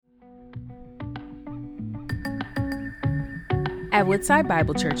At Woodside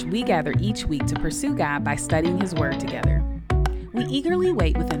Bible Church, we gather each week to pursue God by studying His Word together. We eagerly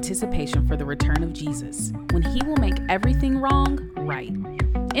wait with anticipation for the return of Jesus, when He will make everything wrong right.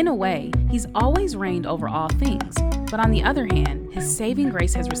 In a way, He's always reigned over all things, but on the other hand, His saving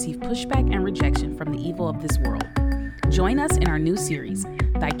grace has received pushback and rejection from the evil of this world. Join us in our new series,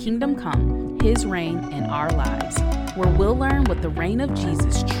 Thy Kingdom Come, His Reign in Our Lives, where we'll learn what the reign of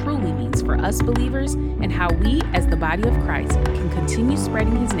Jesus truly means for us believers and how we, as the body of Christ, can continue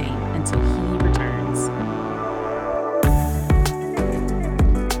spreading His name until He returns.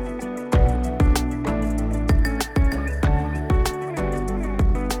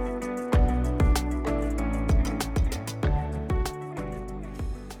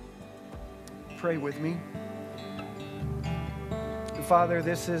 Pray with me. Father,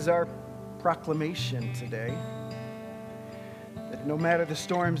 this is our proclamation today, that no matter the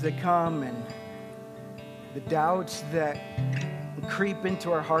storms that come and the doubts that creep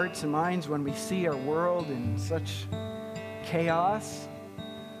into our hearts and minds when we see our world in such chaos,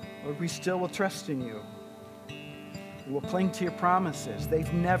 Lord, we still will trust in you. We will cling to your promises.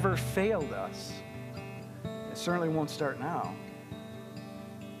 They've never failed us. It certainly won't start now.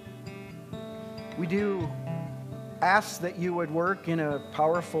 We do ask that you would work in a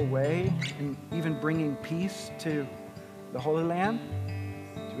powerful way in even bringing peace to the Holy Land,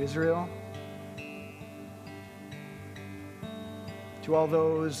 to Israel, to all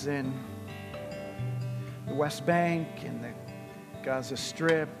those in the West Bank and the Gaza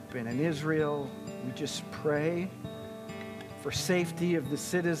Strip and in Israel. We just pray for safety of the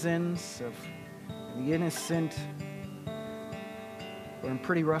citizens, of the innocent. We're in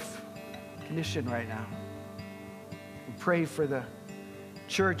pretty rough condition right now. We pray for the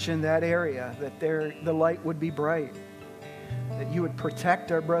church in that area, that the light would be bright, that you would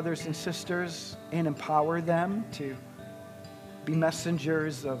protect our brothers and sisters and empower them to be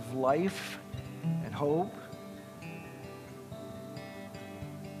messengers of life and hope.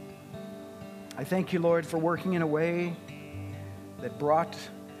 I thank you, Lord, for working in a way that brought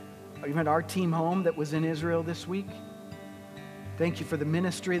even our team home that was in Israel this week. Thank you for the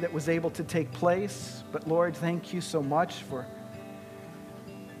ministry that was able to take place. But Lord, thank you so much for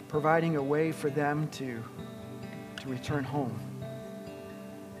providing a way for them to return home.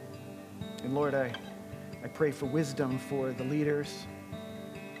 And Lord, I pray for wisdom for the leaders.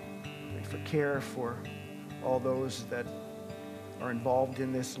 I pray for care for all those that are involved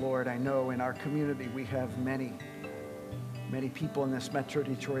in this, Lord. I know in our community we have many people in this Metro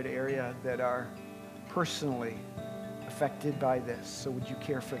Detroit area that are personally affected by this, so would you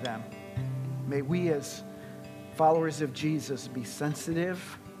care for them? May we as followers of Jesus be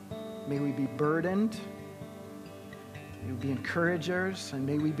sensitive. May we be burdened. May we be encouragers, and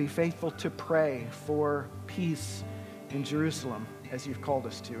may we be faithful to pray for peace in Jerusalem as you've called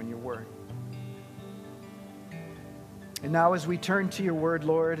us to in your word. And now as we turn to your word,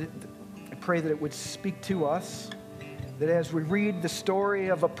 Lord, I pray that it would speak to us, that as we read the story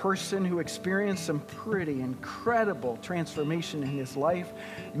of a person who experienced some pretty incredible transformation in his life,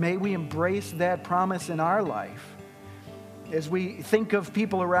 may we embrace that promise in our life. As we think of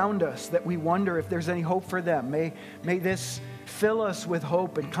people around us that we wonder if there's any hope for them, may this fill us with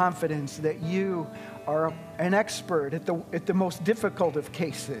hope and confidence that you are an expert at the most difficult of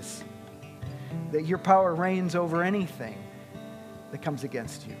cases, that your power reigns over anything that comes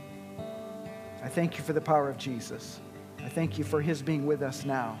against you. I thank you for the power of Jesus. I thank you for his being with us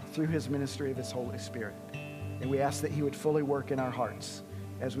now through his ministry of his Holy Spirit. And we ask that he would fully work in our hearts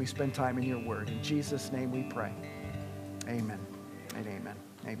as we spend time in your word. In Jesus' name we pray. Amen and amen.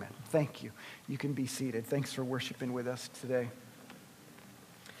 Amen. Thank you. You can be seated. Thanks for worshiping with us today.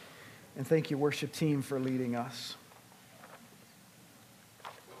 And thank you, worship team, for leading us.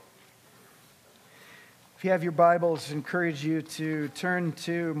 If you have your Bibles, I encourage you to turn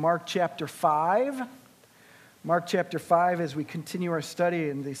to Mark chapter 5. Mark chapter 5, as we continue our study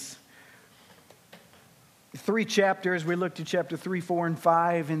in these 3 chapters. We looked at chapter 3, 4, and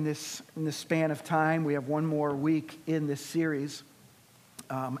 5 in this span of time. We have one more week in this series.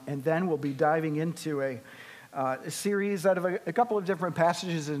 And then we'll be diving into a series out of a couple of different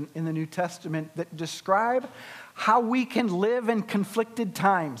passages in the New Testament that describe how we can live in conflicted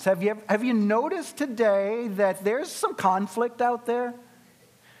times. Have you noticed today that there's some conflict out there?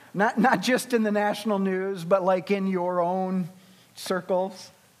 Not just in the national news, but like in your own circles.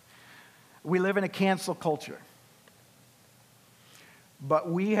 We live in a cancel culture.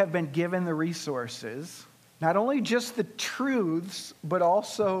 But we have been given the resources, not only just the truths, but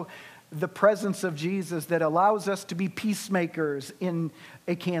also the presence of Jesus that allows us to be peacemakers in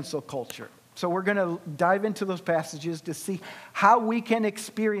a cancel culture. So we're going to dive into those passages to see how we can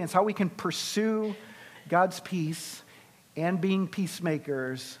experience, how we can pursue God's peace and being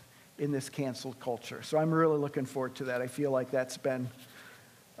peacemakers in this canceled culture. So I'm really looking forward to that. I feel like that's been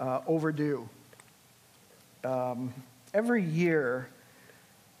overdue. Every year,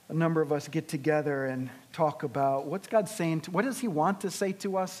 a number of us get together and talk about what's God saying, what does he want to say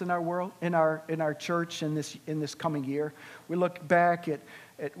to us in our world, in our church in this coming year. We look back at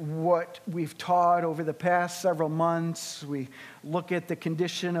what we've taught over the past several months. We look at the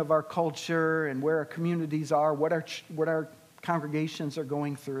condition of our culture and where our communities are, what our congregations are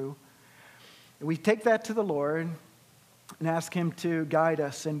going through. And we take that to the Lord and ask him to guide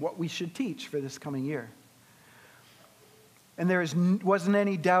us in what we should teach for this coming year. And there wasn't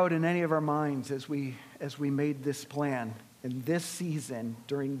any doubt in any of our minds as we made this plan in this season,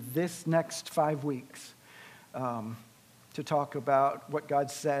 during this next 5 weeks, to talk about what God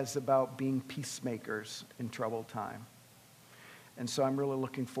says about being peacemakers in troubled time. And so I'm really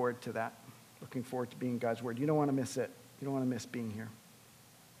looking forward to that, looking forward to being God's word. You don't want to miss it. You don't want to miss being here.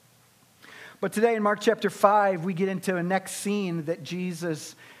 But today in Mark chapter 5, we get into a next scene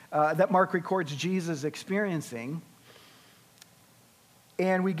that Mark records Jesus experiencing.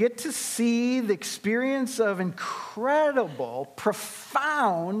 And we get to see the experience of incredible,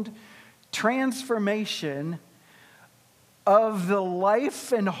 profound transformation of the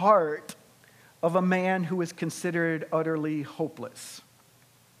life and heart of a man who was considered utterly hopeless.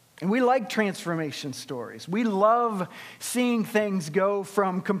 And we like transformation stories. We love seeing things go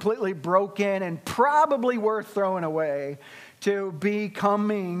from completely broken and probably worth throwing away to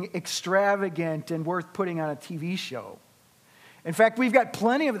becoming extravagant and worth putting on a TV show. In fact, we've got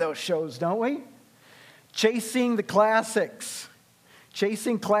plenty of those shows, don't we? Chasing the classics,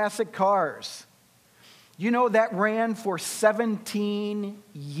 chasing classic cars. You know, that ran for 17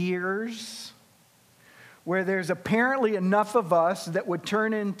 years, where there's apparently enough of us that would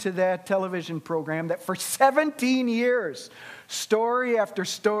turn into that television program that for 17 years, story after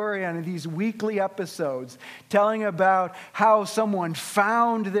story on these weekly episodes, telling about how someone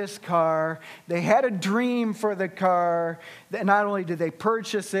found this car, they had a dream for the car, that not only did they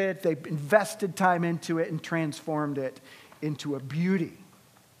purchase it, they invested time into it and transformed it into a beauty.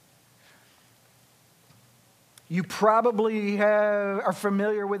 You probably are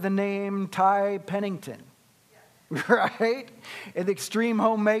familiar with the name Ty Pennington, right? And the extreme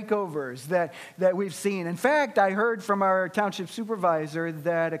home makeovers that we've seen. In fact, I heard from our township supervisor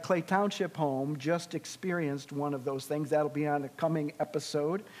that a Clay Township home just experienced one of those things. That'll be on a coming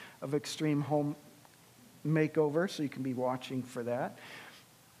episode of Extreme Home Makeover, so you can be watching for that.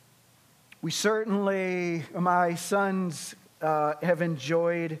 We certainly, my sons have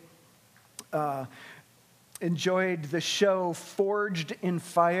enjoyed the show Forged in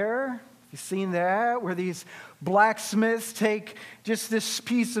Fire. You've seen that, where these blacksmiths take just this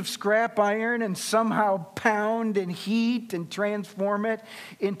piece of scrap iron and somehow pound and heat and transform it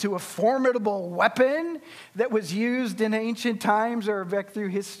into a formidable weapon that was used in ancient times or back through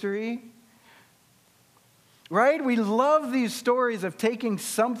history. Right? We love these stories of taking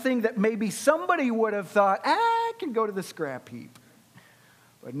something that maybe somebody would have thought, I can go to the scrap heap.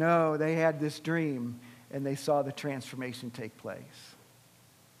 But no, they had this dream and they saw the transformation take place.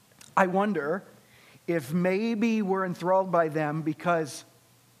 I wonder if maybe we're enthralled by them because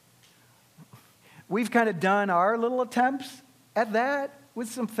we've kind of done our little attempts at that with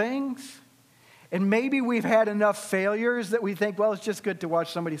some things. And maybe we've had enough failures that we think, well, it's just good to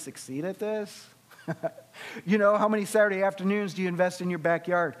watch somebody succeed at this. You know, how many Saturday afternoons do you invest in your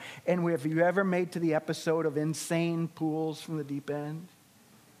backyard? And have you ever made to the episode of Insane Pools from the Deep End?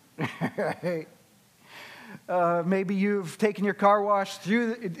 Right. Maybe you've taken your car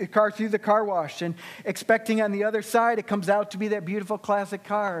through the car wash and expecting on the other side it comes out to be that beautiful classic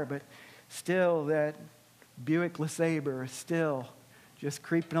car, but still that Buick LeSabre is still just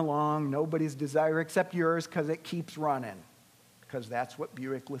creeping along, nobody's desire except yours because it keeps running, because that's what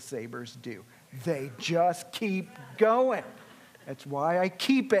Buick LeSabres do. They just keep going. That's why I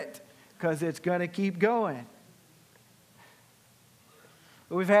keep it, because it's going to keep going.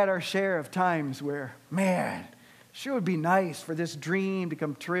 We've had our share of times where, man, sure would be nice for this dream to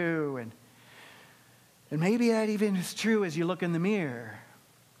come true. And maybe that even is true as you look in the mirror.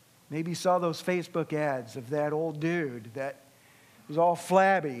 Maybe you saw those Facebook ads of that old dude that was all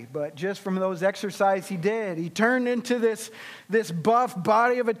flabby, but just from those exercises he did, he turned into this buff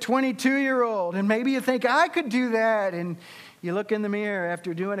body of a 22-year-old. And maybe you think, I could do that. And you look in the mirror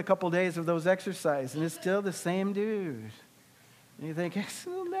after doing a couple days of those exercises, and it's still the same dude. And you think, this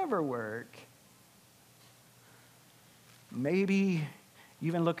will never work. Maybe You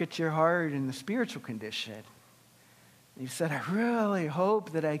even look at your heart and the spiritual condition. You said, I really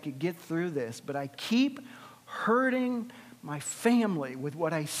hope that I could get through this, but I keep hurting my family with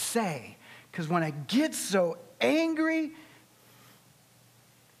what I say. Because when I get so angry,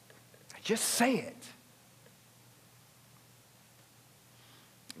 I just say it.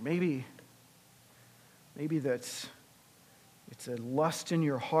 Maybe it's a lust in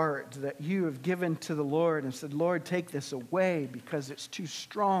your heart that you have given to the Lord and said, Lord, take this away because it's too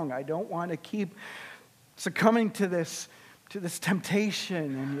strong. I don't want to keep succumbing to this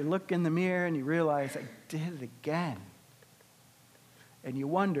temptation. And you look in the mirror and you realize, I did it again. And you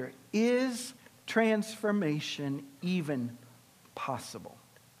wonder, is transformation even possible?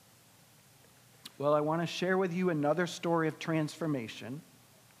 Well, I want to share with you another story of transformation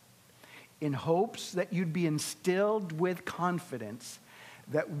in hopes that you'd be instilled with confidence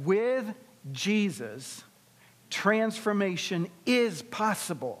that with Jesus, transformation is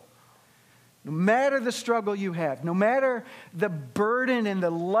possible. No matter the struggle you have, no matter the burden and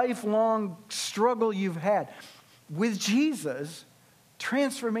the lifelong struggle you've had, with Jesus,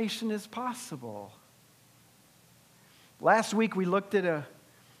 transformation is possible. Last week we looked at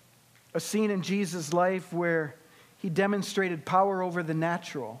a scene in Jesus' life where he demonstrated power over the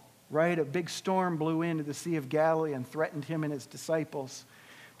natural. Right? A big storm blew into the Sea of Galilee and threatened him and his disciples.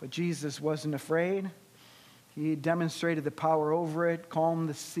 But Jesus wasn't afraid. He demonstrated the power over it, calmed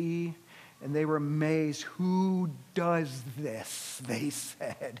the sea, and they were amazed. Who does this? They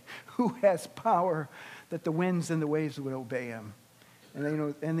said. Who has power that the winds and the waves would obey him?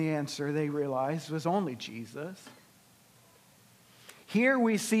 And the answer they realized was only Jesus. Here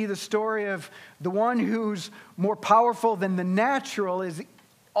we see the story of the one who's more powerful than the natural is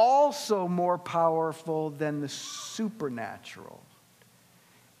also more powerful than the supernatural.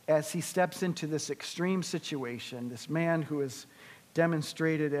 As he steps into this extreme situation, this man who is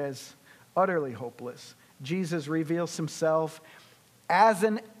demonstrated as utterly hopeless, Jesus reveals himself as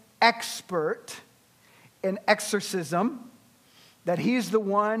an expert in exorcism, that he's the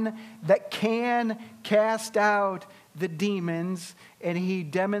one that can cast out the demons, and he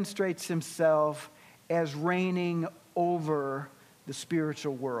demonstrates himself as reigning over the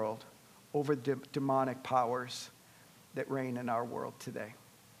spiritual world, over the demonic powers that reign in our world today.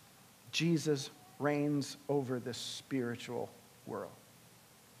 Jesus reigns over the spiritual world.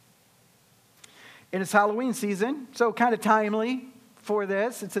 And it's Halloween season, so kind of timely for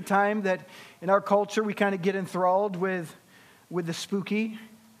this. It's a time that in our culture we kind of get enthralled with the spooky,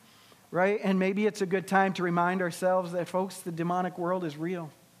 right? And maybe it's a good time to remind ourselves that, folks, the demonic world is real.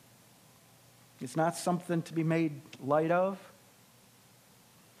 It's not something to be made light of.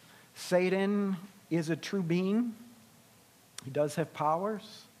 Satan is a true being. He does have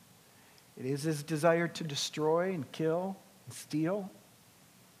powers. It is his desire to destroy and kill and steal.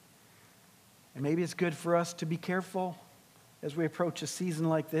 And maybe it's good for us to be careful as we approach a season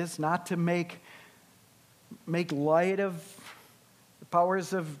like this, not to make light of the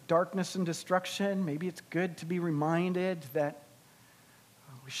powers of darkness and destruction. Maybe it's good to be reminded that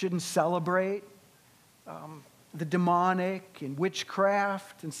we shouldn't celebrate the demonic and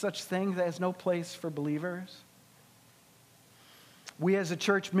witchcraft and such things. That has no place for believers. We as a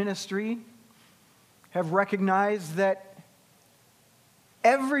church ministry have recognized that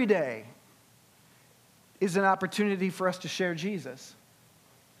every day is an opportunity for us to share Jesus.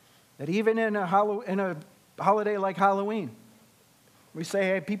 That even in a holiday like Halloween, we say,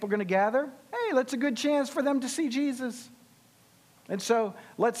 hey, people are going to gather. Hey, that's a good chance for them to see Jesus. And so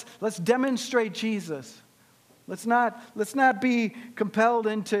let's demonstrate Jesus. Let's not be compelled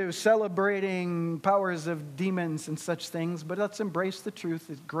into celebrating powers of demons and such things, but let's embrace the truth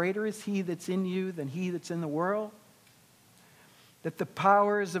that greater is he that's in you than he that's in the world. That the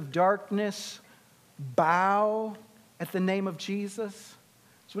powers of darkness bow at the name of Jesus.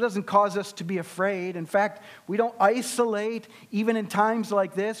 So it doesn't cause us to be afraid. In fact, we don't isolate. Even in times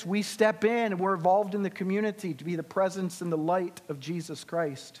like this, we step in and we're involved in the community to be the presence and the light of Jesus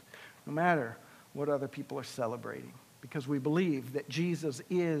Christ, no matter what other people are celebrating, because we believe that Jesus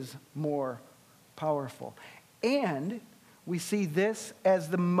is more powerful. And we see this as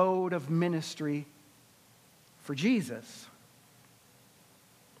the mode of ministry for Jesus.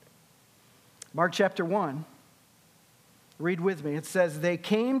 Mark chapter 1, read with me. It says, they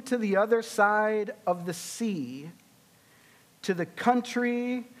came to the other side of the sea, to the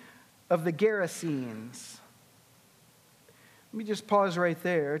country of the Gerasenes. Let me just pause right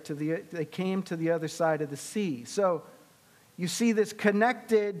there. They came to the other side of the sea. So you see this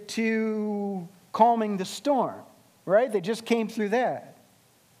connected to calming the storm, right? They just came through that.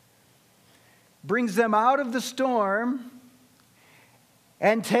 Brings them out of the storm,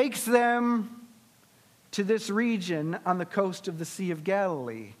 and takes them to this region on the coast of the Sea of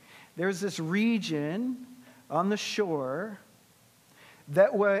Galilee. There's this region on the shore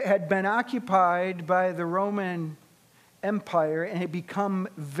that had been occupied by the Roman Empire and had become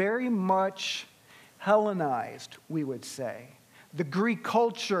very much Hellenized, we would say. The Greek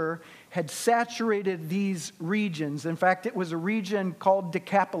culture had saturated these regions. In fact, it was a region called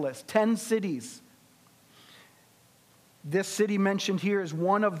Decapolis, 10 cities. This city mentioned here is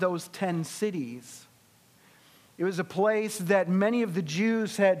one of those 10 cities. It was a place that many of the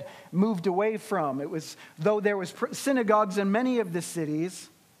Jews had moved away from. It was, though there was synagogues in many of the cities,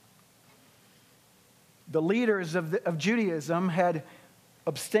 the leaders of Judaism had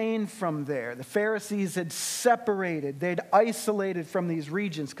abstained from there. The Pharisees had separated. They'd isolated from these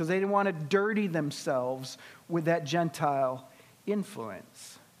regions because they didn't want to dirty themselves with that Gentile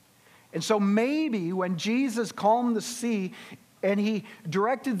influence. And so maybe when Jesus calmed the sea and he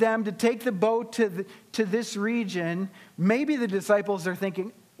directed them to take the boat to this region, maybe the disciples are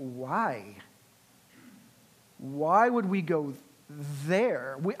thinking, why? Why would we go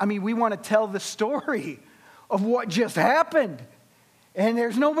there? We want to tell the story of what just happened. And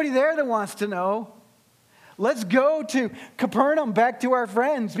there's nobody there that wants to know. Let's go to Capernaum, back to our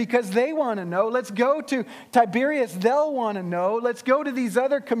friends, because they want to know. Let's go to Tiberias, they'll want to know. Let's go to these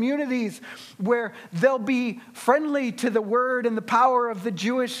other communities where they'll be friendly to the word and the power of the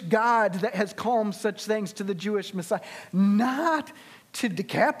Jewish God that has calmed such things to the Jewish Messiah. Not to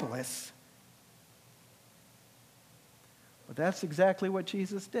Decapolis. But that's exactly what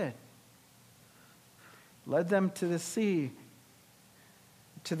Jesus did. Led them to the sea,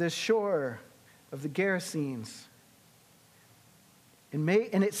 to the shore of the Gerasenes. And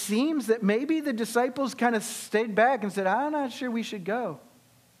it seems that maybe the disciples kind of stayed back and said, I'm not sure we should go.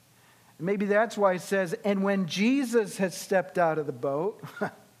 And maybe that's why it says, and when Jesus had stepped out of the boat,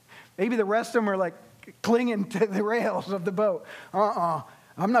 maybe the rest of them are like clinging to the rails of the boat.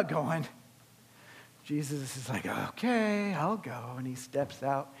 I'm not going. Jesus is like, okay, I'll go. And he steps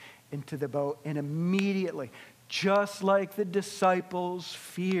out into the boat, and immediately, just like the disciples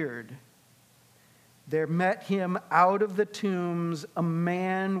feared, there met him out of the tombs a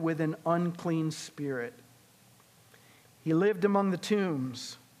man with an unclean spirit. He lived among the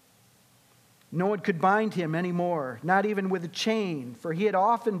tombs. No one could bind him anymore, not even with a chain, for he had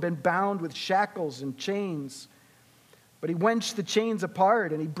often been bound with shackles and chains. But he wrenched the chains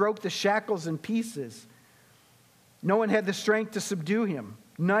apart, and he broke the shackles in pieces. No one had the strength to subdue him.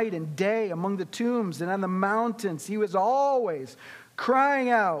 Night and day among the tombs and on the mountains, he was always crying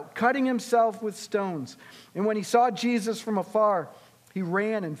out, cutting himself with stones. And when he saw Jesus from afar, he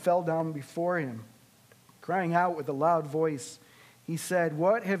ran and fell down before him. Crying out with a loud voice, he said,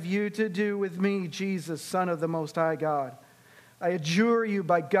 "What have you to do with me, Jesus, Son of the Most High God? I adjure you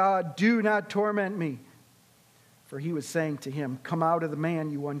by God, do not torment me." For he was saying to him, "Come out of the man,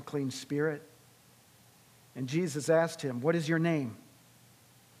 you unclean spirit." And Jesus asked him, "What is your name?"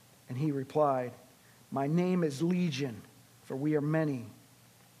 And he replied, "My name is Legion, for we are many."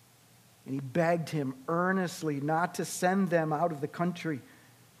 And he begged him earnestly not to send them out of the country.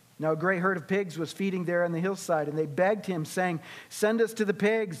 Now a great herd of pigs was feeding there on the hillside, and they begged him, saying, "Send us to the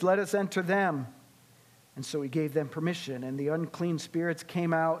pigs, let us enter them." And so he gave them permission, and the unclean spirits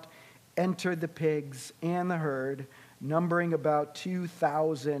came out, entered the pigs and the herd, numbering about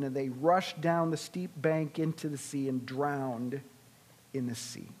 2,000, and they rushed down the steep bank into the sea and drowned in the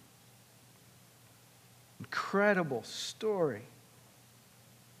sea. Incredible story.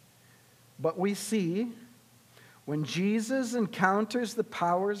 But we see when Jesus encounters the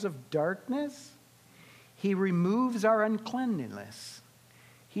powers of darkness, he removes our uncleanliness.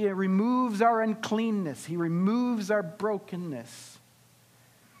 He removes our uncleanness. He removes our brokenness.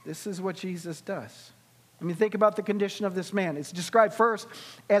 This is what Jesus does. Think about the condition of this man. It's described first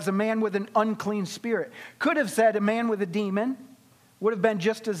as a man with an unclean spirit. Could have said a man with a demon. Would have been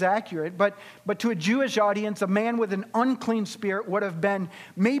just as accurate. But to a Jewish audience, a man with an unclean spirit would have been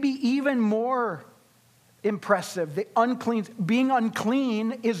maybe even more impressive. Being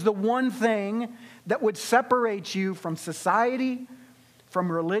unclean is the one thing that would separate you from society,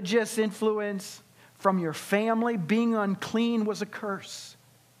 from religious influence, from your family. Being unclean was a curse.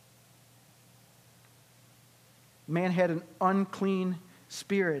 Man had an unclean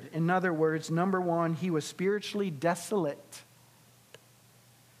spirit. In other words, number one, he was spiritually desolate.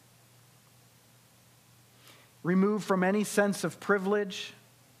 Removed from any sense of privilege.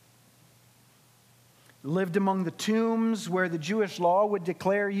 Lived among the tombs where the Jewish law would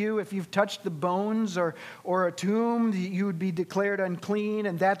declare you, if you've touched the bones or a tomb, you would be declared unclean,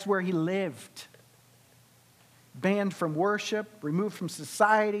 and that's where he lived. banned from worship, removed from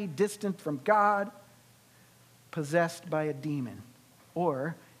society, distant from God, possessed by a demon,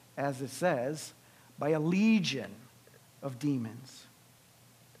 or, as it says, by a legion of demons.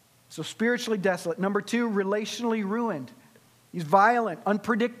 So spiritually desolate. Number 2, relationally ruined. He's violent,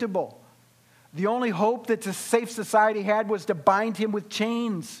 unpredictable. The only hope that a safe society had was to bind him with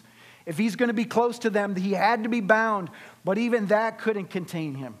chains. If he's going to be close to them, he had to be bound, but even that couldn't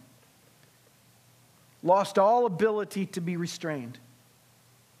contain him. Lost all ability to be restrained.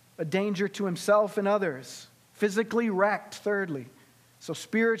 A danger to himself and others. Physically wrecked, thirdly. So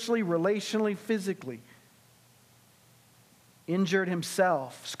spiritually, relationally, physically. Injured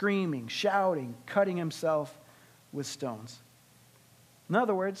himself, screaming, shouting, cutting himself with stones. In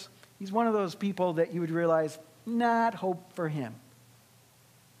other words, he's one of those people that you would realize, not hope for him.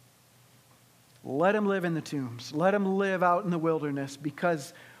 Let him live in the tombs. Let him live out in the wilderness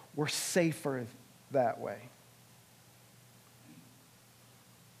because we're safer that way.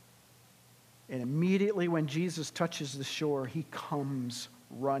 And immediately when Jesus touches the shore, he comes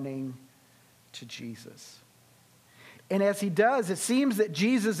running to Jesus. And as he does, it seems that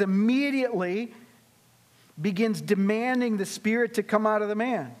Jesus immediately begins demanding the spirit to come out of the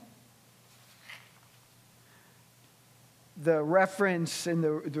man. The reference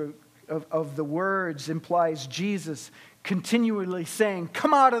in of the words implies Jesus continually saying,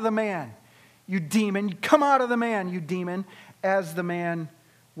 "Come out of the man, you demon. Come out of the man, you demon," as the man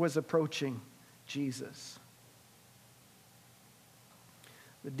was approaching Jesus.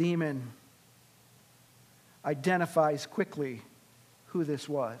 The demon identifies quickly who this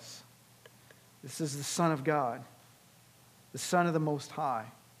was. This is the Son of God, the Son of the Most High.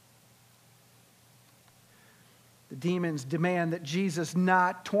 The demons demand that Jesus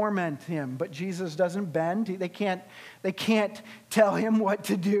not torment him, but Jesus doesn't bend. They can't tell him what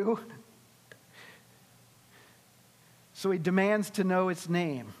to do. So he demands to know its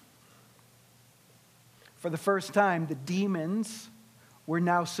name. For the first time, the demons were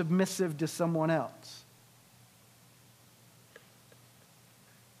now submissive to someone else.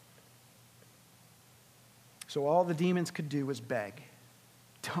 So all the demons could do was beg.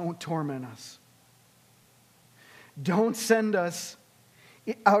 Don't torment us. Don't send us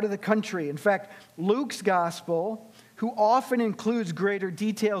out of the country. In fact, Luke's gospel, who often includes greater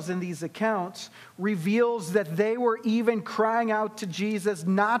details in these accounts, reveals that they were even crying out to Jesus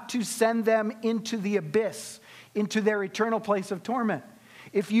not to send them into the abyss, into their eternal place of torment.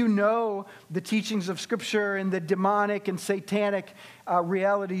 If you know the teachings of Scripture and the demonic and satanic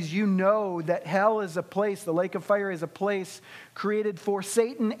realities, you know that hell is a place, the lake of fire is a place created for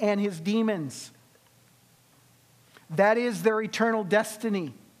Satan and his demons. That is their eternal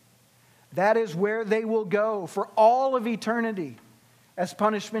destiny. That is where they will go for all of eternity as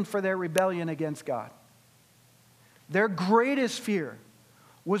punishment for their rebellion against God. Their greatest fear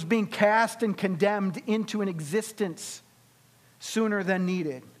was being cast and condemned into an existence sooner than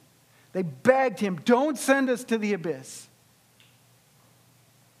needed. They begged him, "Don't send us to the abyss."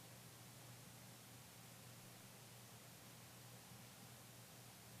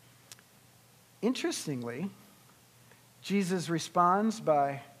 Interestingly, Jesus responds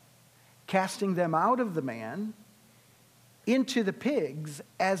by casting them out of the man into the pigs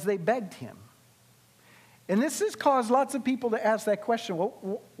as they begged him. And this has caused lots of people to ask that question.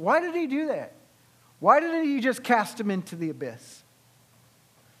 Well, why did he do that? Why didn't he just cast them into the abyss?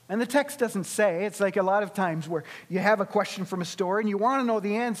 And the text doesn't say. It's like a lot of times where you have a question from a story and you want to know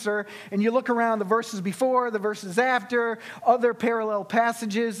the answer, and you look around the verses before, the verses after, other parallel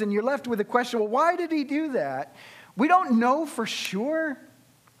passages, and you're left with the question, well, why did he do that? We don't know for sure.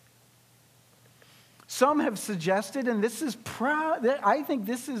 Some have suggested, and this is I think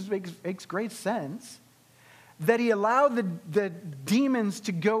this makes great sense, that he allowed the demons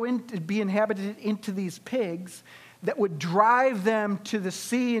to go in to be inhabited into these pigs that would drive them to the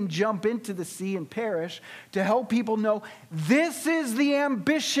sea and jump into the sea and perish, to help people know this is the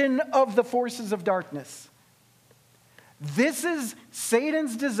ambition of the forces of darkness. This is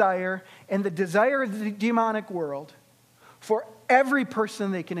Satan's desire and the desire of the demonic world for every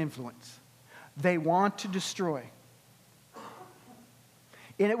person they can influence. They want to destroy.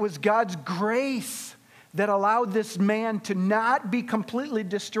 And it was God's grace that allowed this man to not be completely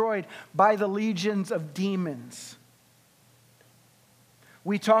destroyed by the legions of demons.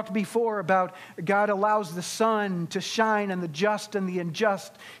 We talked before about God allows the sun to shine on the just and the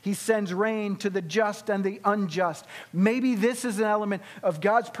unjust. He sends rain to the just and the unjust. Maybe this is an element of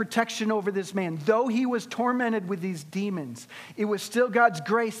God's protection over this man. Though he was tormented with these demons, it was still God's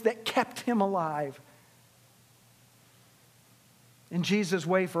grace that kept him alive. In Jesus'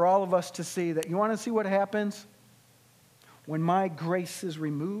 way for all of us to see that. You want to see what happens when my grace is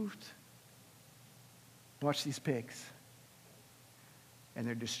removed, watch these pigs, and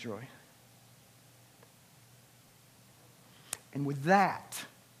they're destroyed. And with that,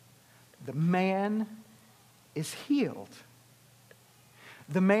 the man is healed.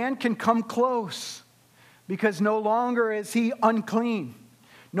 The man can come close because no longer is he unclean.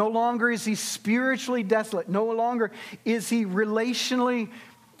 No longer is he spiritually desolate. No longer is he relationally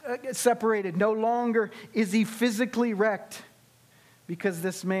separated. No longer is he physically wrecked, because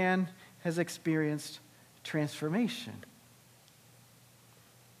this man has experienced transformation.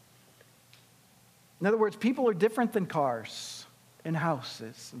 In other words, people are different than cars and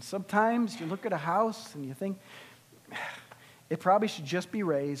houses. And sometimes you look at a house and you think, it probably should just be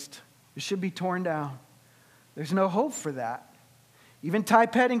razed. It should be torn down. There's no hope for that. Even Ty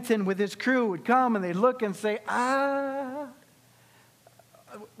Peddington with his crew would come and they'd look and say,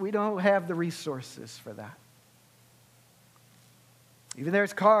 we don't have the resources for that. Even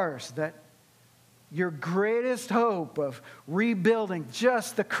there's cars that your greatest hope of rebuilding,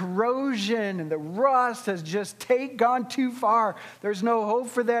 just the corrosion and the rust has just gone too far. There's no hope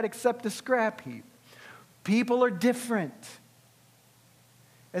for that except a scrap heap. People are different.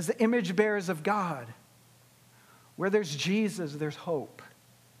 As the image bearers of God, where there's Jesus, there's hope.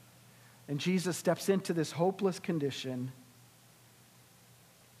 And Jesus steps into this hopeless condition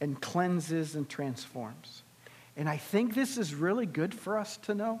and cleanses and transforms. And I think this is really good for us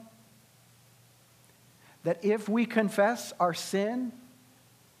to know. That if we confess our sin,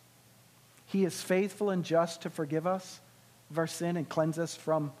 He is faithful and just to forgive us of our sin and cleanse us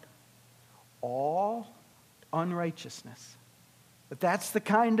from all unrighteousness. That's the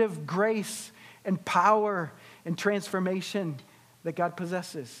kind of grace and power and transformation that God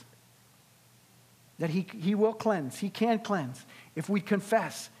possesses. That He will cleanse, He can cleanse, if we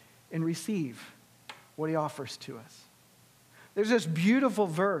confess and receive what He offers to us. There's this beautiful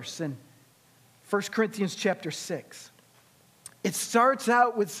verse in 1 Corinthians chapter 6. It starts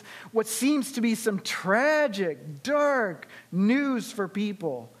out with what seems to be some tragic, dark news for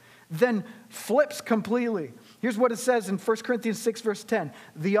people, then flips completely. Here's what it says in 1 Corinthians 6, verse 10.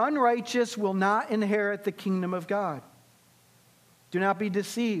 The unrighteous will not inherit the kingdom of God. Do not be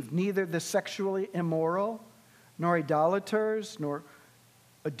deceived. Neither the sexually immoral, nor idolaters, nor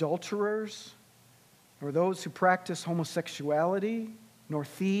adulterers, nor those who practice homosexuality, nor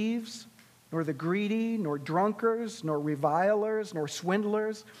thieves, nor the greedy, nor drunkards, nor revilers, nor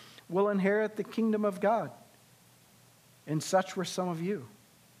swindlers will inherit the kingdom of God. And such were some of you.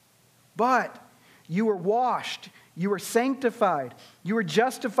 But you were washed, you were sanctified, you were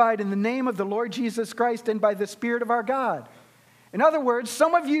justified in the name of the Lord Jesus Christ and by the Spirit of our God. In other words,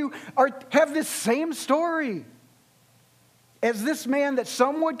 some of you have this same story as this man that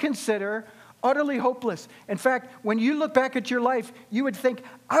some would consider utterly hopeless. In fact, when you look back at your life, you would think,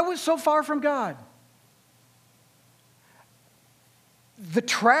 I was so far from God. The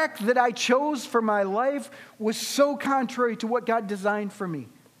track that I chose for my life was so contrary to what God designed for me.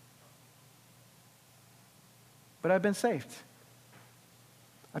 But I've been saved.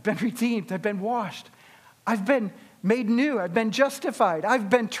 I've been redeemed. I've been washed. I've been made new. I've been justified. I've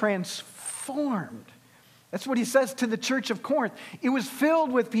been transformed. That's what he says to the church of Corinth. It was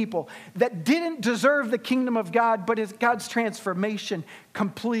filled with people that didn't deserve the kingdom of God, but God's transformation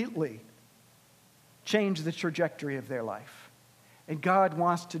completely changed the trajectory of their life. And God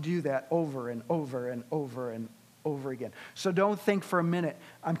wants to do that over and over and over and over again. So don't think for a minute,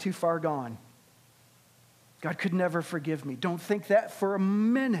 I'm too far gone. God could never forgive me. Don't think that for a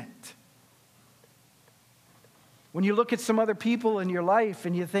minute. When you look at some other people in your life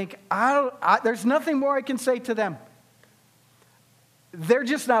and you think, there's nothing more I can say to them. They're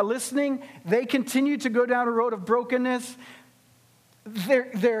just not listening. They continue to go down a road of brokenness.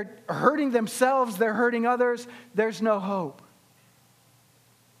 They're hurting themselves. They're hurting others. There's no hope.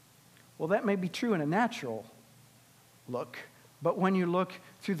 Well, that may be true in a natural look. But when you look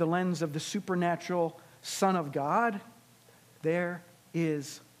through the lens of the supernatural Son of God, there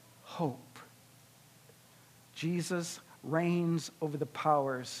is hope. Jesus reigns over the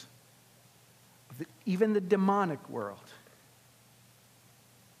powers of even the demonic world.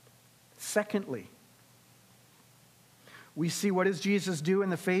 Secondly, we see what does Jesus do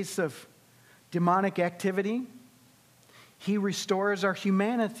in the face of demonic activity? He restores our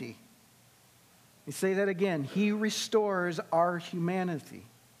humanity. Let me say that again. He restores our humanity.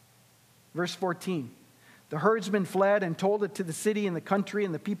 Verse 14. The herdsmen fled and told it to the city and the country,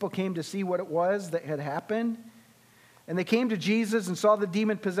 and the people came to see what it was that had happened. And they came to Jesus and saw the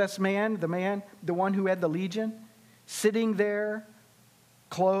demon-possessed man, the one who had the legion, sitting there,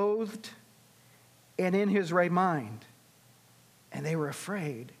 clothed and in his right mind. and they were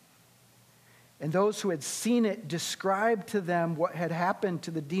afraid. And those who had seen it described to them what had happened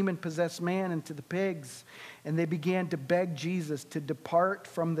to the demon-possessed man and to the pigs, and they began to beg Jesus to depart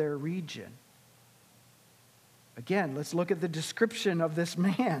from their region. Again, let's look at the description of this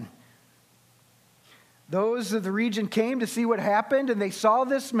man. Those of the region came to see what happened, and they saw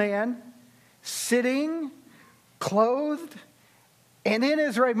this man sitting, clothed, and in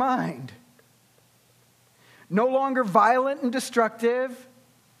his right mind. No longer violent and destructive,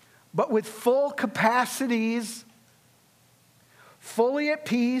 but with full capacities, fully at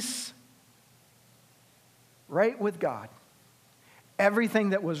peace, right with God. Everything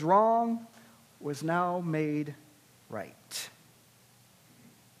that was wrong was now made right.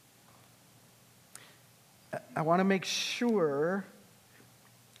 I want to make sure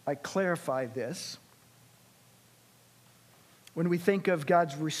I clarify this. When we think of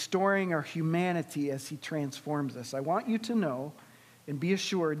God's restoring our humanity as He transforms us, I want you to know and be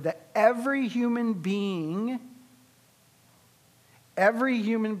assured that every human being,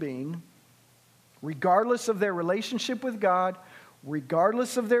 regardless of their relationship with God,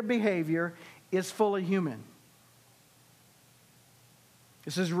 regardless of their behavior, is fully human.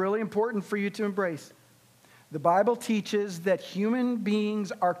 This is really important for you to embrace. The Bible teaches that human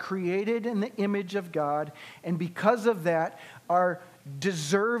beings are created in the image of God, and because of that are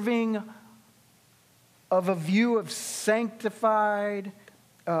deserving of a view of sanctified,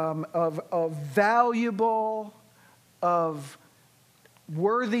 of valuable, of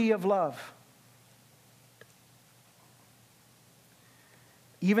worthy of love.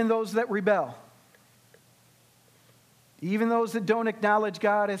 Even those that rebel, even those that don't acknowledge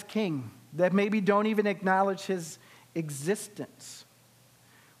God as king, that maybe don't even acknowledge His existence.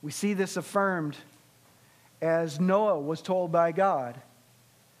 We see this affirmed as Noah was told by God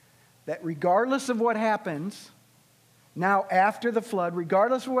that regardless of what happens, now after the flood,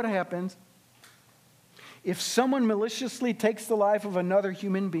 regardless of what happens, if someone maliciously takes the life of another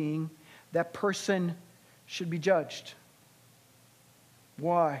human being, that person should be judged.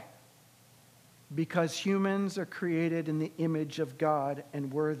 Why? Because humans are created in the image of God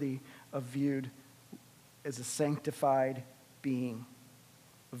and worthy of viewed as a sanctified being,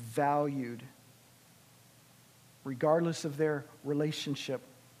 valued, regardless of their relationship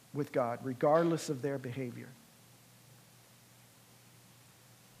with God, regardless of their behavior.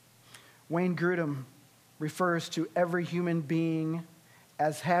 Wayne Grudem refers to every human being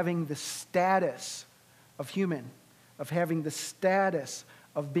as having the status of human, of having the status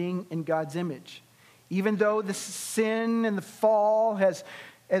of being in God's image. Even though the sin and the fall has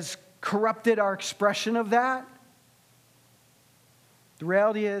corrupted our expression of that, the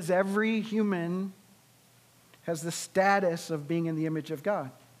reality is every human has the status of being in the image of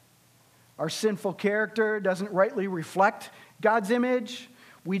God. Our sinful character doesn't rightly reflect God's image.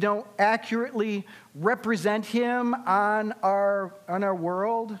 We don't accurately represent Him on our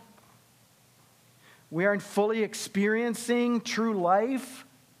world. We aren't fully experiencing true life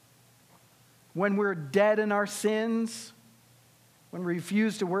when we're dead in our sins, when we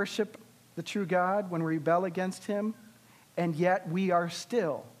refuse to worship the true God, when we rebel against Him, and yet we are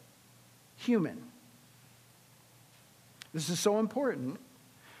still human. This is so important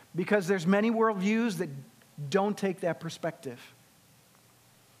because there's many worldviews that don't take that perspective.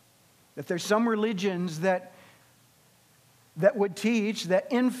 That there's some religions that would teach that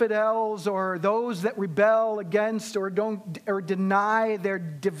infidels or those that rebel against or deny their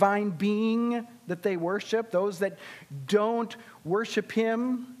divine being that they worship, those that don't worship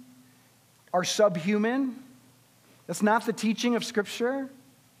Him, are subhuman. That's not the teaching of Scripture.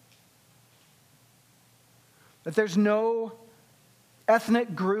 That there's no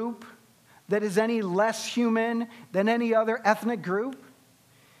ethnic group that is any less human than any other ethnic group,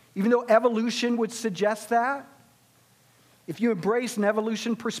 even though evolution would suggest that. If you embrace an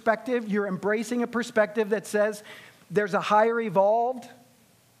evolution perspective, you're embracing a perspective that says there's a higher evolved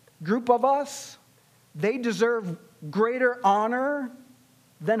group of us. They deserve greater honor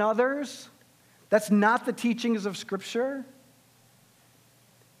than others. That's not the teachings of Scripture.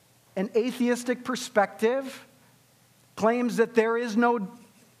 An atheistic perspective claims that there is no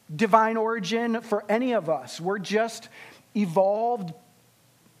divine origin for any of us. We're just evolved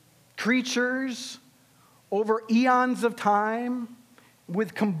creatures over eons of time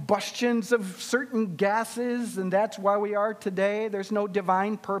with combustions of certain gases, and that's why we are today. There's no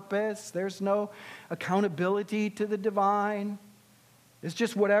divine purpose. There's no accountability to the divine. It's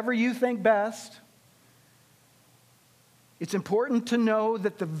just whatever you think best. It's important to know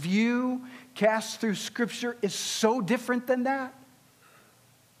that the view cast through Scripture is so different than that.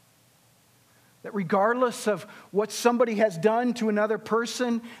 That regardless of what somebody has done to another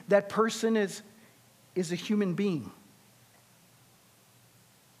person, that person is a human being.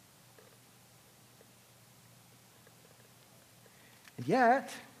 And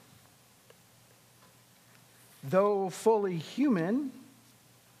yet, though fully human,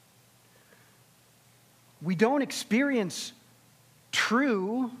 we don't experience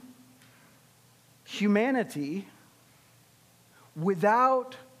true humanity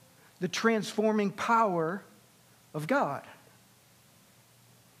without the transforming power of God.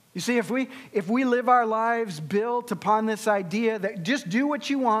 You see, if we live our lives built upon this idea that just do what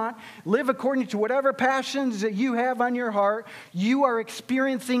you want, live according to whatever passions that you have on your heart, you are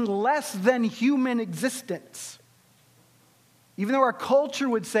experiencing less than human existence. Even though our culture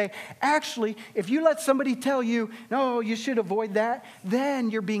would say, actually, if you let somebody tell you, no, you should avoid that,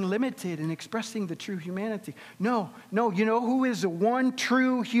 then you're being limited in expressing the true humanity. No, you know who is the one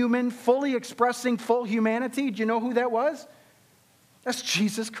true human, fully expressing full humanity? Do you know who that was? That's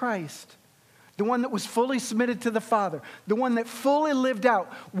Jesus Christ. The one that was fully submitted to the Father. The one that fully lived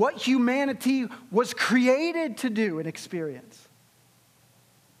out what humanity was created to do and experience.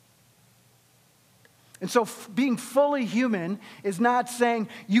 And so being fully human is not saying,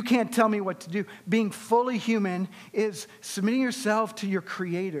 you can't tell me what to do. Being fully human is submitting yourself to your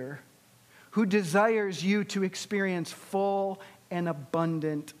Creator who desires you to experience full and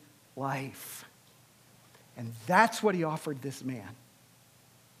abundant life. And that's what he offered this man.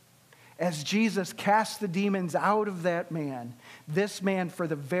 As Jesus cast the demons out of that man, this man for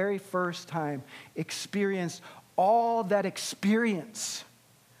the very first time experienced all that experience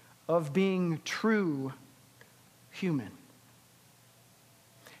of being true human.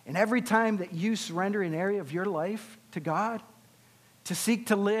 And every time that you surrender an area of your life to God, to seek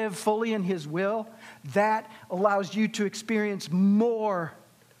to live fully in his will, that allows you to experience more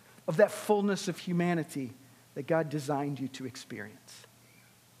of that fullness of humanity that God designed you to experience.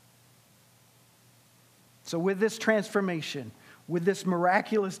 So with this transformation, with this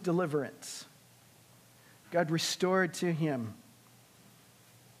miraculous deliverance, God restored to him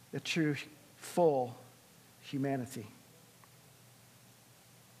the true, full humanity.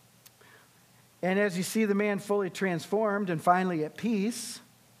 And as you see the man fully transformed and finally at peace,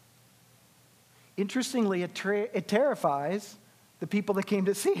 interestingly, it terrifies the people that came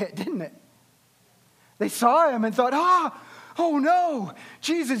to see it, didn't it? They saw him and thought, oh no,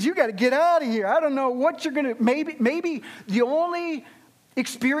 Jesus, you got to get out of here. I don't know what you're going to, maybe the only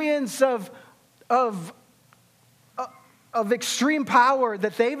experience of extreme power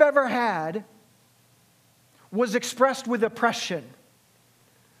that they've ever had was expressed with oppression.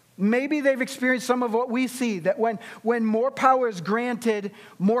 Maybe they've experienced some of what we see, that when more power is granted,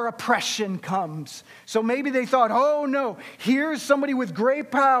 more oppression comes. So maybe they thought, oh no, here's somebody with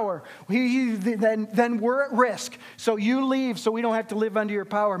great power. Then we're at risk. So you leave so we don't have to live under your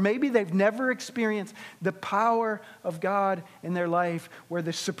power. Maybe they've never experienced the power of God in their life, where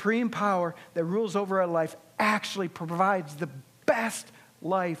the supreme power that rules over our life actually provides the best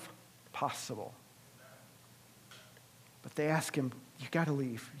life possible. But they ask him, you got to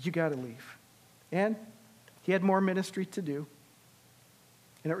leave. You got to leave. And he had more ministry to do.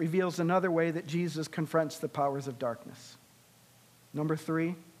 And it reveals another way that Jesus confronts the powers of darkness. Number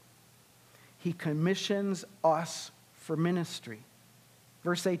 3, he commissions us for ministry.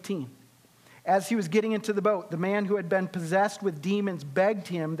 Verse 18. As he was getting into the boat, the man who had been possessed with demons begged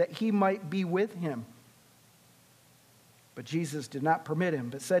him that he might be with him. But Jesus did not permit him,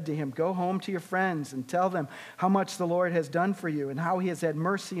 but said to him, go home to your friends and tell them how much the Lord has done for you and how he has had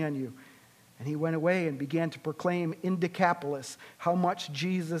mercy on you. And he went away and began to proclaim in Decapolis how much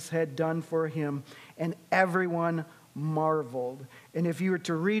Jesus had done for him. And everyone marveled. And if you were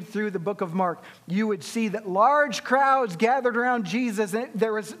to read through the book of Mark, you would see that large crowds gathered around Jesus. And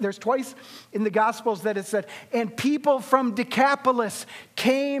there's twice in the Gospels that it said, and people from Decapolis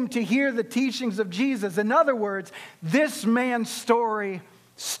came to hear the teachings of Jesus. In other words, this man's story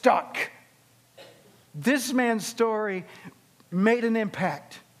stuck. This man's story made an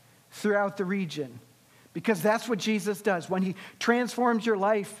impact throughout the region, because that's what Jesus does. When he transforms your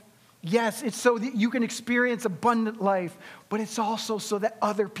life, yes, it's so that you can experience abundant life, but it's also so that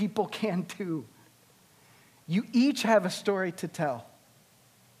other people can too. You each have a story to tell.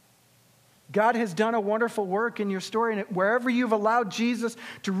 God has done a wonderful work in your story, and wherever you've allowed Jesus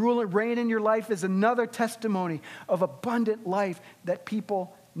to rule and reign in your life is another testimony of abundant life that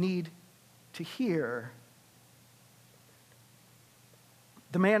people need to hear.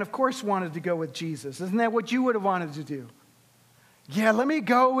 The man, of course, wanted to go with Jesus. Isn't that what you would have wanted to do? Yeah, let me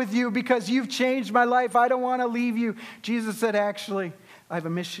go with you because you've changed my life. I don't want to leave you. Jesus said, actually, I have a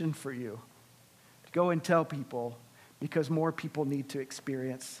mission for you. Go and tell people, because more people need to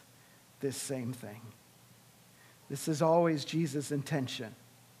experience this same thing. This is always Jesus' intention.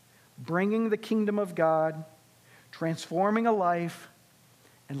 Bringing the kingdom of God, transforming a life,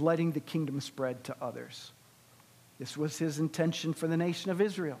 and letting the kingdom spread to others. This was his intention for the nation of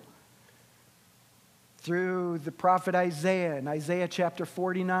Israel. Through the prophet Isaiah, in Isaiah chapter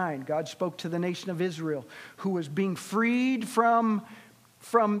 49, God spoke to the nation of Israel, who was being freed from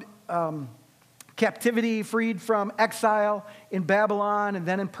captivity, freed from exile in Babylon and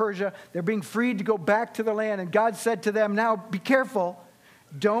then in Persia. They're being freed to go back to their land. And God said to them, now be careful.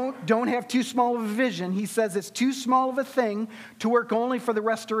 Don't have too small of a vision. He says it's too small of a thing to work only for the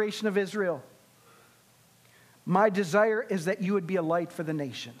restoration of Israel. My desire is that you would be a light for the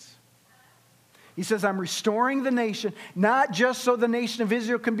nations. He says, I'm restoring the nation, not just so the nation of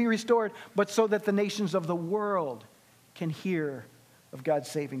Israel can be restored, but so that the nations of the world can hear of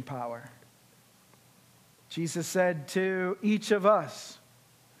God's saving power. Jesus said to each of us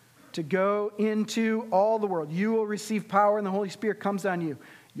to go into all the world. You will receive power and the Holy Spirit comes on you.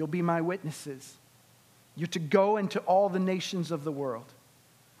 You'll be my witnesses. You're to go into all the nations of the world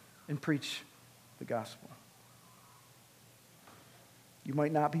and preach the gospel. You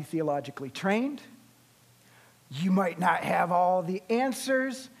might not be theologically trained. You might not have all the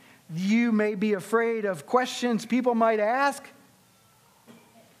answers. You may be afraid of questions people might ask.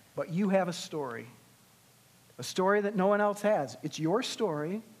 But you have a story that no one else has. It's your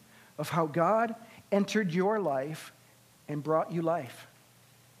story of how God entered your life and brought you life.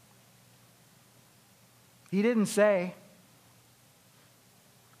 He didn't say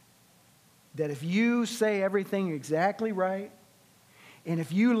that if you say everything exactly right, and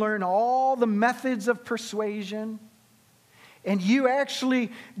if you learn all the methods of persuasion, and you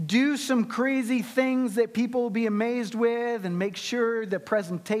actually do some crazy things that people will be amazed with and make sure the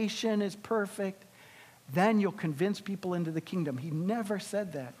presentation is perfect, then you'll convince people into the kingdom. He never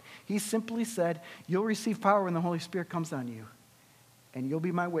said that. He simply said, you'll receive power when the Holy Spirit comes on you, and you'll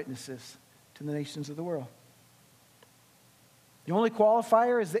be my witnesses to the nations of the world. The only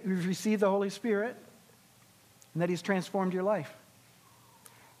qualifier is that you've received the Holy Spirit and that He's transformed your life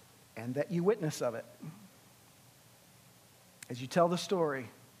and that you witness of it. As you tell the story,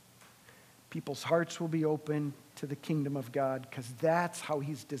 people's hearts will be open to the kingdom of God because that's how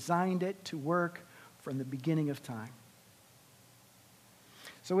He's designed it to work from the beginning of time.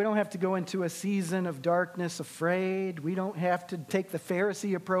 So we don't have to go into a season of darkness afraid. We don't have to take the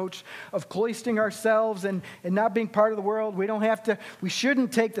Pharisee approach of cloistering ourselves and not being part of the world. We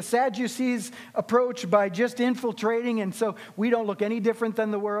shouldn't take the Sadducees approach by just infiltrating and so we don't look any different than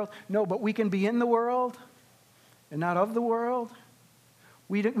the world. No, but we can be in the world and not of the world.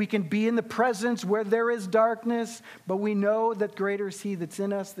 We can be in the presence where there is darkness, but we know that greater is He that's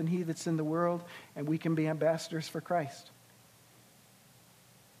in us than he that's in the world, and we can be ambassadors for Christ.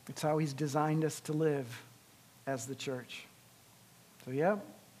 It's how He's designed us to live as the church. So yeah,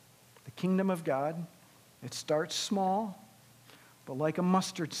 the kingdom of God, it starts small, but like a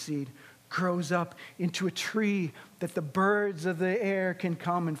mustard seed, grows up into a tree that the birds of the air can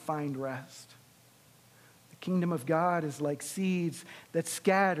come and find rest. Kingdom of God is like seeds that's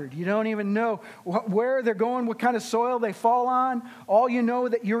scattered. You don't even know where they're going, what kind of soil they fall on. All you know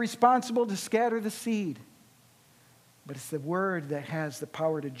that you're responsible to scatter the seed. But it's the word that has the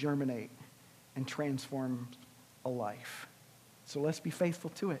power to germinate and transform a life. So let's be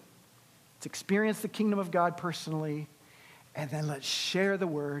faithful to it. Let's experience the kingdom of God personally, and then let's share the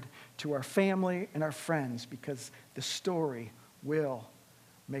word to our family and our friends because the story will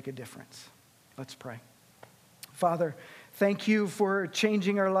make a difference. Let's pray. Father, thank you for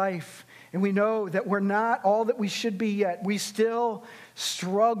changing our life. And we know that we're not all that we should be yet. We still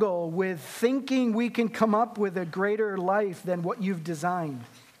struggle with thinking we can come up with a greater life than what you've designed.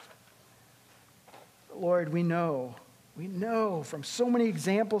 Lord, we know from so many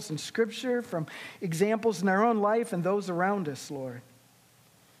examples in Scripture, from examples in our own life and those around us, Lord,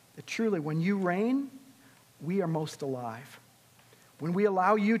 that truly when you reign, we are most alive. When we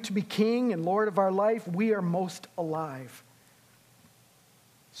allow you to be King and Lord of our life, we are most alive.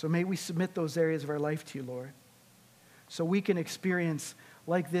 So may we submit those areas of our life to you, Lord, so we can experience,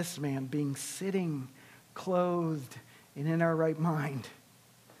 like this man, being sitting, clothed, and in our right mind,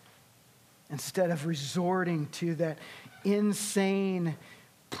 instead of resorting to that insane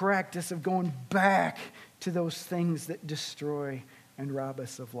practice of going back to those things that destroy and rob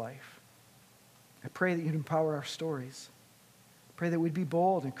us of life. I pray that you'd empower our stories. Pray that we'd be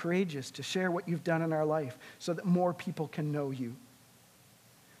bold and courageous to share what you've done in our life so that more people can know you.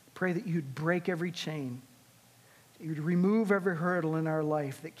 Pray that you'd break every chain. You'd remove every hurdle in our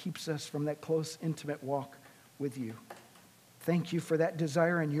life that keeps us from that close, intimate walk with you. Thank you for that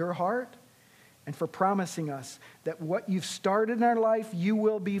desire in your heart and for promising us that what you've started in our life, you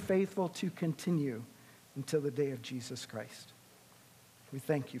will be faithful to continue until the day of Jesus Christ. We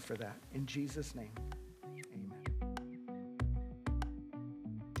thank you for that. In Jesus' name, amen.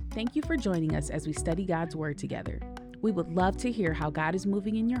 Thank you for joining us as we study God's Word together. We would love to hear how God is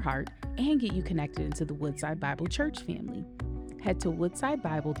moving in your heart and get you connected into the Woodside Bible Church family. Head to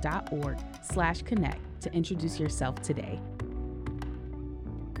woodsidebible.org/connect to introduce yourself today.